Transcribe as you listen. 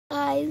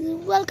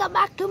guys, welcome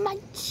back to my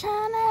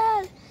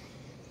channel.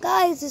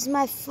 Guys, this is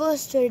my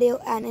first video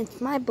and it's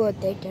my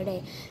birthday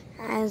today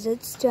as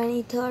it's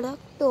 23rd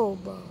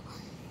October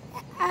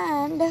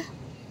and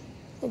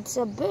it's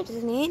a bit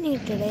rainy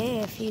today.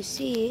 If you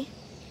see,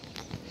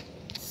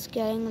 it's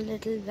getting a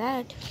little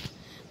wet,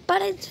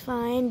 but it's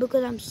fine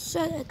because I'm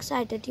so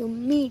excited to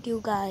meet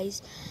you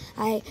guys.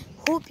 I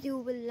hope you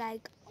will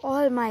like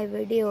all my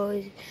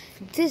videos.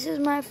 This is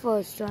my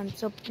first one,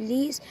 so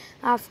please,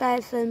 after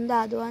I film the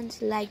other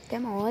ones, like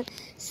them all,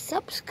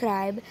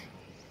 subscribe,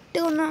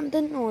 turn on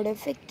the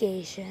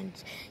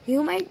notifications.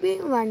 You might be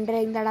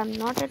wondering that I'm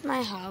not at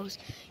my house.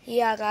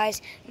 Yeah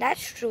guys,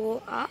 that's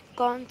true. I've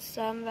gone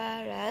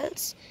somewhere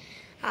else.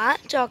 I'll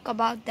talk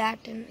about that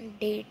in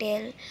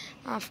detail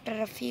after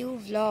a few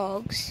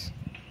vlogs,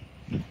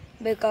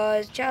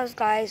 because just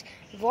guys,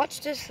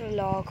 watch this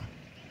vlog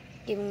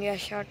giving you a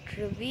short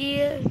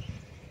reveal.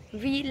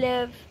 We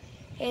live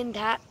in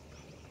that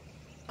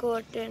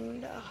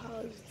curtained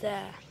house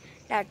there,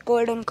 that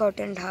golden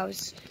curtained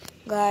house.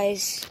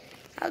 Guys,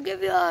 I'll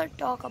give you a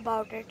talk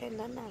about it in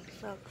the next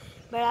vlog,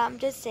 but I'm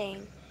just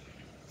saying,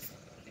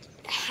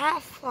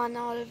 have fun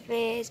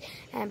always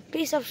and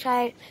please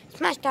subscribe,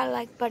 smash that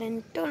like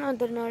button, turn on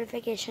the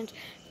notifications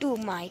to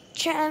my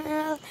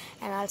channel,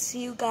 and I'll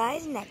see you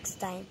guys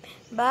next time.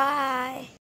 Bye.